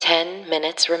10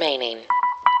 minutes remaining.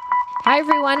 Hi,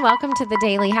 everyone. Welcome to the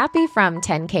Daily Happy from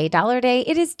 10K Dollar Day.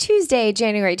 It is Tuesday,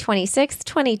 January 26th,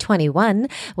 2021.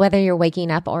 Whether you're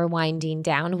waking up or winding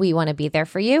down, we want to be there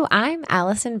for you. I'm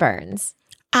Allison Burns.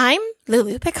 I'm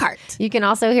Lulu Picard. You can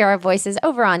also hear our voices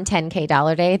over on 10K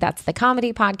Dollar Day. That's the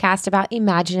comedy podcast about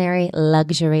imaginary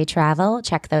luxury travel.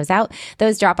 Check those out.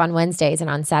 Those drop on Wednesdays,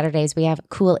 and on Saturdays we have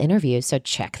cool interviews, so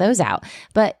check those out.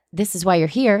 But this is why you're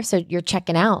here, so you're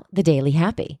checking out the Daily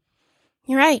Happy.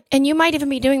 You're right. And you might even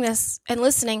be doing this and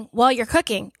listening while you're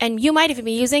cooking. And you might even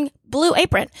be using Blue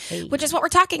Apron, which is what we're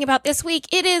talking about this week.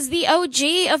 It is the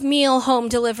OG of meal home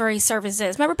delivery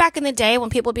services. Remember back in the day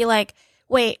when people would be like,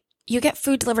 wait, you get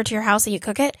food delivered to your house and you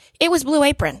cook it? It was Blue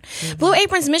Apron. Mm-hmm. Blue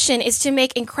Apron's mission is to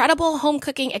make incredible home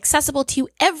cooking accessible to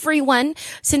everyone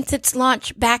since its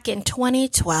launch back in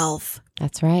 2012.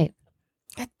 That's right.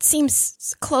 It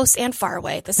seems close and far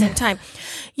away at the same time.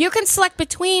 You can select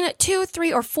between 2,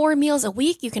 3, or 4 meals a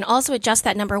week. You can also adjust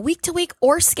that number week to week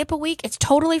or skip a week. It's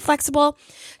totally flexible.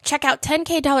 Check out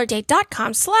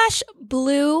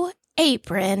 10kdollarday.com/Blue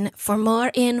Apron for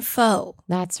more info.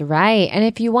 That's right. And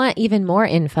if you want even more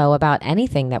info about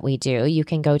anything that we do, you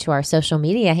can go to our social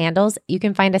media handles. You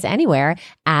can find us anywhere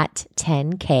at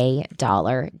 10K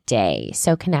Dollar Day.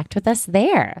 So connect with us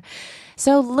there.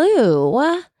 So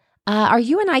Lou, are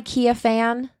you an IKEA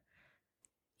fan?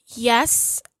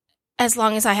 Yes, as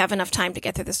long as I have enough time to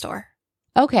get through the store.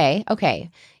 Okay.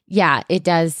 Yeah, it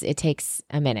does. It takes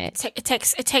a minute. It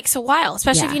takes a while,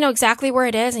 especially if you know exactly where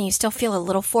it is and you still feel a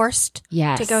little forced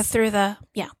to go through the,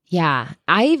 Yeah.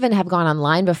 I even have gone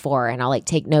online before and I'll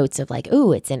take notes of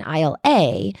ooh, it's in aisle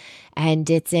A and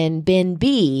it's in bin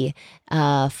B,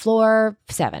 floor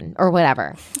 7 or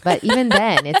whatever. But even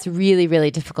then, it's really,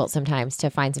 really difficult sometimes to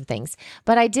find some things.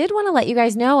 But I did want to let you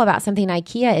guys know about something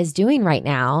IKEA is doing right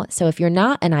now. So if you're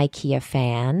not an IKEA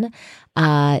fan,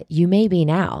 you may be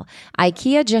now.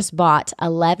 IKEA just bought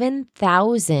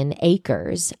 11,000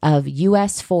 acres of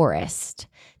U.S. forest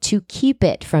to keep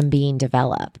it from being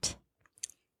developed.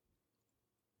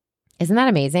 Isn't that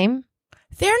amazing?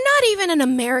 They're not even an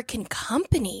American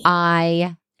company.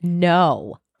 I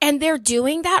know. And they're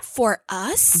doing that for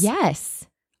us? Yes.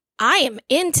 I am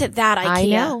into that,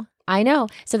 IKEA. I know.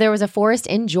 So there was a forest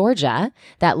in Georgia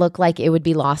that looked like it would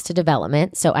be lost to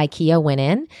development. So IKEA went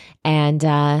in and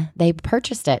they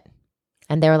purchased it.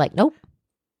 And they were like, nope.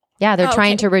 Yeah, they're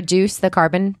trying to reduce the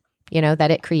carbon,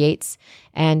 that it creates.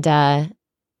 And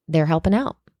they're helping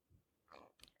out.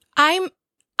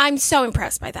 I'm so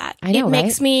impressed by that. I know, it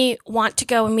makes me want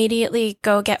to immediately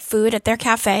go get food at their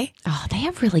cafe. Oh, they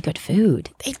have really good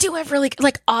food. They do have really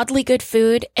oddly good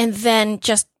food, and then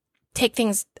just take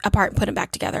things apart and put them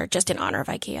back together just in honor of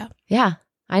IKEA. Yeah,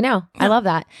 I know. Yeah. I love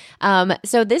that.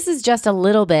 So this is just a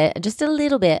little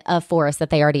bit of forest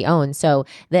that they already own. So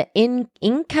the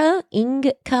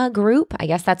Ingka Group, I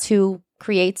guess that's who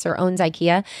creates or owns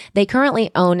IKEA. They currently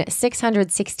own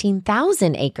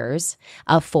 616,000 acres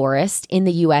of forest in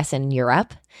the U.S. and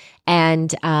Europe. And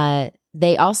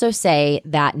they also say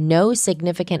that no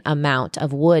significant amount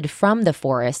of wood from the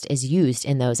forest is used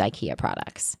in those IKEA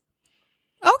products.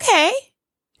 Okay.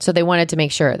 So they wanted to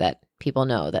make sure that people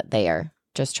know that they are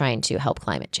just trying to help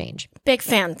climate change. Big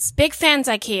fans,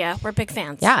 IKEA. We're big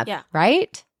fans. Yeah.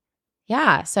 Right?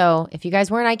 Yeah. So if you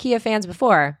guys weren't IKEA fans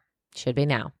before, should be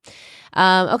now.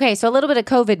 Okay, so a little bit of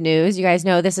COVID news. You guys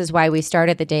know this is why we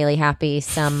started the Daily Happy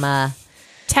some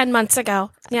 10 months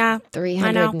ago. Yeah,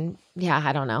 300. I know.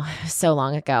 I don't know, so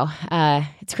long ago.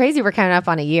 It's crazy. We're coming up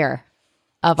on a year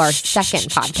of our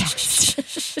second podcast.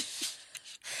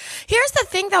 Here's the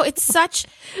thing, though. It's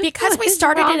because we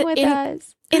started it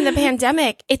in the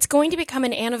pandemic. It's going to become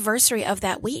an anniversary of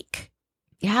that week.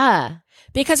 Yeah,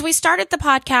 because we started the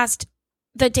podcast,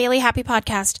 the Daily Happy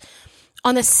podcast,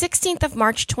 on the 16th of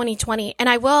March, 2020. And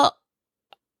I will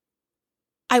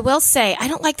say, I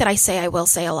don't like that I will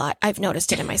say a lot. I've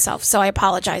noticed it in myself. So I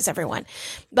apologize, everyone.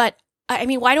 But I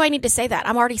mean, why do I need to say that?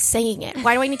 I'm already saying it.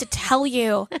 Why do I need to tell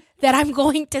you that I'm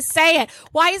going to say it?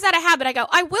 Why is that a habit? I go,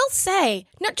 I will say.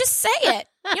 No, just say it.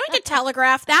 You don't need to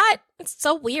telegraph that. It's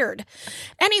so weird.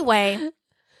 Anyway,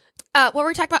 what were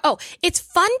we talking about? Oh, it's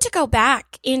fun to go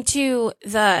back into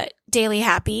the Daily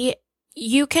Happy.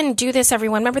 You can do this,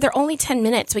 everyone. Remember, they're only 10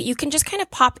 minutes, but you can just kind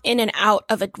of pop in and out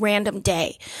of a random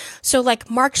day. So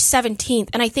March 17th.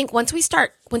 And I think once we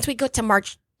go to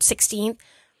March 16th,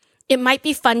 it might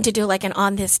be fun to do an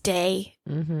on this day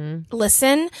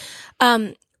listen.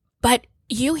 But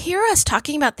you hear us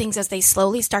talking about things as they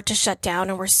slowly start to shut down,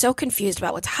 and we're so confused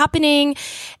about what's happening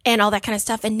and all that kind of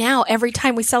stuff. And now every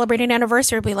time we celebrate an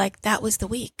anniversary, we'll be like, that was the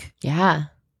week. Yeah.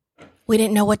 we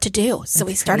didn't know what to do. So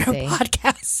we started crazy. a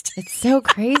podcast. It's so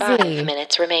crazy. 5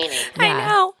 minutes remaining. I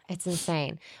know. It's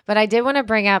insane. But I did want to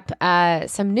bring up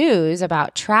some news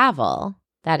about travel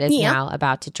that is now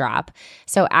about to drop.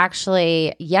 So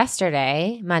actually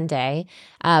yesterday, Monday,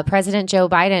 President Joe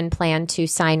Biden planned to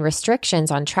sign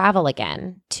restrictions on travel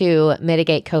again to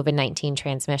mitigate COVID-19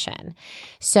 transmission.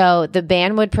 So the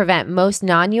ban would prevent most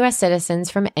non-U.S. citizens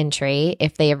from entry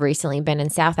if they have recently been in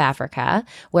South Africa,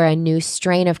 where a new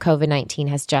strain of COVID-19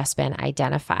 has just been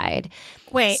identified.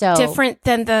 Wait, So- different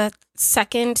than the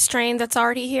second strain that's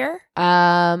already here?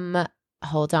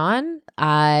 Hold on.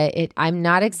 I'm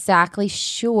not exactly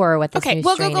sure what this Okay, new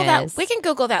we'll strain Google is. that. We can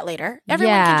Google that later.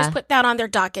 Everyone Yeah. can just put that on their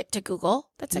docket to Google.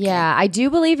 That's okay. Yeah, I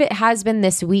do believe it has been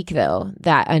this week though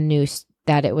that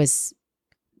that it was,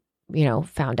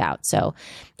 found out. So,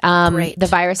 Great. the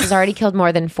virus has already killed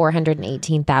more than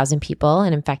 418,000 people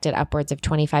and infected upwards of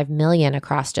 25 million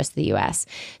across just the U.S.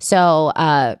 So,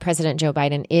 President Joe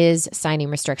Biden is signing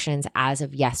restrictions as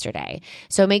of yesterday.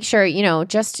 So make sure,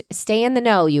 just stay in the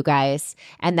know, you guys.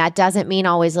 And that doesn't mean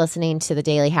always listening to the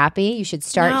Daily Happy. You should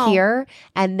start No. here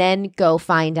and then go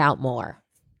find out more.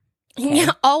 Okay.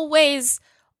 Yeah, always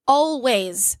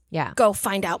Yeah. go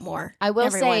find out more. I will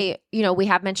everyone. say, we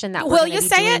have mentioned that. we're Will gonna you be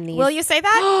say it? doing these- Will you say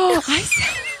that?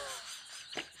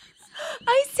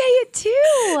 I say it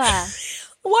too.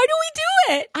 Why do we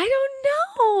do it? I don't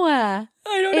know.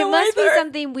 I don't It know must be either.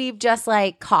 something we've just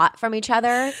caught from each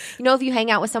other. If you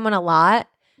hang out with someone a lot,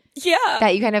 Yeah.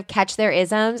 that you kind of catch their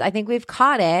isms. I think we've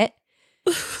caught it,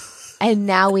 and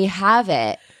now we have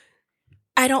it.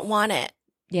 I don't want it.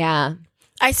 Yeah.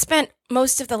 I spent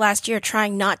most of the last year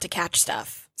trying not to catch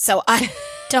stuff. So I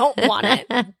don't want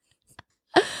it.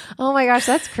 Oh my gosh,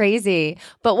 that's crazy.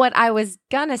 But what I was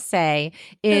gonna say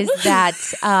is that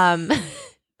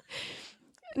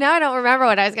now I don't remember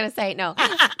what I was gonna say. No.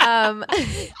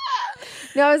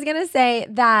 No, I was gonna say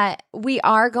that we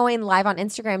are going live on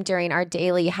Instagram during our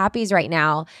daily happies right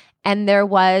now. And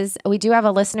we do have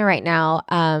a listener right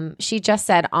now. She just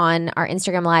said on our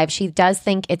Instagram live, she does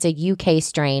think it's a UK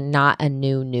strain, not a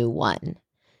new one.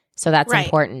 So that's Right.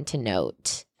 important to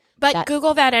note. But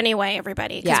Google that anyway,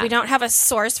 everybody, because Yeah. we don't have a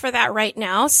source for that right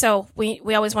now. So we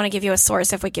always want to give you a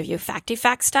source if we give you facty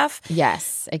fact stuff.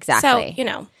 Yes, exactly.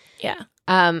 So, yeah.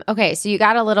 Okay, so you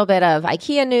got a little bit of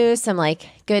IKEA news, some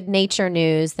good nature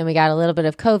news. Then we got a little bit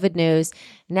of COVID news.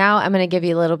 Now I'm going to give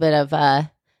you a little bit of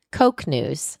Coke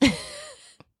news,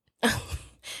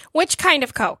 Which kind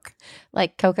of Coke?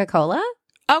 like Coca-Cola.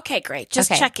 Okay, great.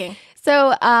 Just Okay. checking.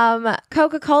 So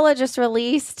Coca-Cola just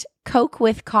released Coke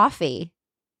with coffee.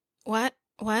 What?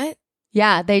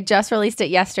 Yeah, they just released it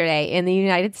yesterday in the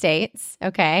United States.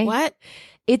 Okay. What?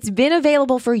 It's been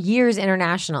available for years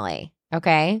internationally.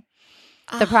 Okay.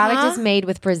 The product is made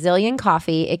with Brazilian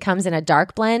coffee. It comes in a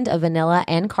dark blend of vanilla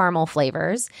and caramel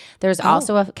flavors. There's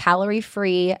also a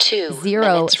calorie-free 2 zero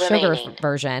minutes sugar remaining.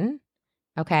 version.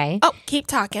 Okay. Oh, keep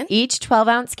talking. Each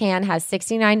 12-ounce can has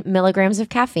 69 milligrams of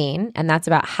caffeine, and that's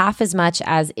about half as much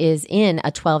as is in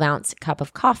a 12-ounce cup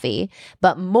of coffee,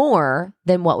 but more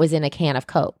than what was in a can of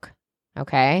Coke.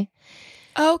 Okay.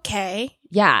 Okay.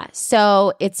 Yeah.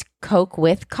 So it's Coke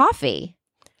with coffee.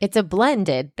 It's a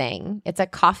blended thing. It's a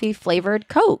coffee flavored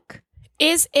Coke.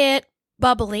 Is it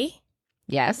bubbly?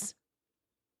 Yes.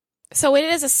 So it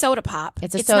is a soda pop.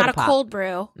 It's a it's soda not pop. a cold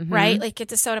brew, Mhm. right? Like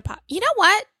it's a soda pop. You know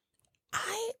what?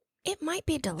 It might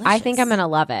be delicious. I think I'm going to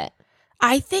love it.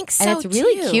 I think so. And it's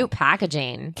really too. cute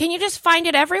packaging. Can you just find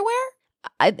it everywhere?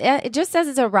 It just says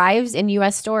it arrives in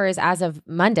U.S. stores as of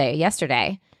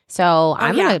yesterday. So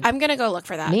I'm gonna go look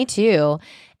for that. Me too.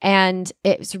 And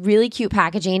it's really cute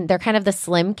packaging. They're kind of the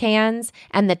slim cans,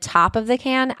 and the top of the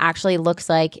can actually looks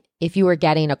like if you were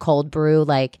getting a cold brew,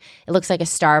 it looks like a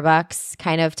Starbucks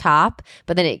kind of top,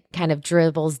 but then it kind of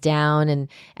dribbles down and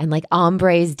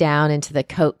ombres down into the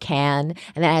Coke can,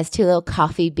 and that has 2 little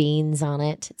coffee beans on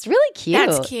it. It's really cute.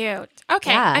 That's cute.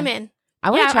 Okay, Yeah. I'm in. I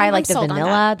want to Yeah, try I'm the sold on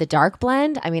vanilla, the dark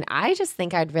blend. I mean, I just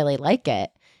think I'd really like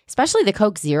it, especially the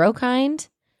Coke Zero kind.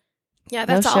 Yeah,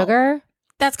 No that's all. sugar.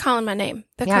 That's calling my name.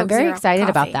 The Yeah, I'm Coke very Zero excited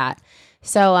about coffee. that.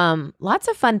 So, lots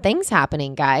of fun things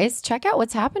happening, guys. Check out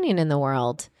what's happening in the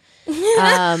world.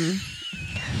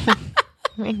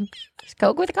 Just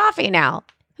Coke with coffee now.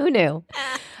 Who knew?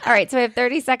 All right, so we have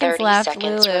 30 seconds 30 left.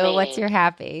 seconds Lulu, what's remaining. your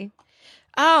happy?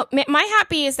 Oh, my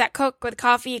happy is that Coke with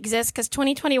coffee exists because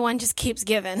 2021 just keeps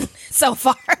giving so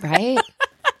far. Right?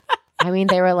 I mean,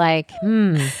 they were like,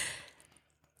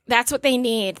 That's what they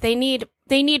need. They need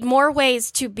They need more ways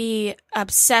to be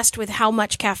obsessed with how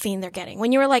much caffeine they're getting.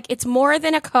 When you were like, it's more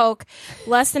than a Coke,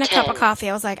 less than a cup of coffee,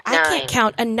 I was like, I can't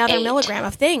count another milligram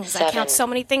of things. I count so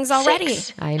many things already.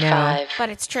 I know. But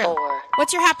it's true.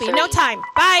 What's your happy? No time.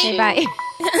 Bye. Bye.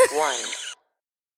 1.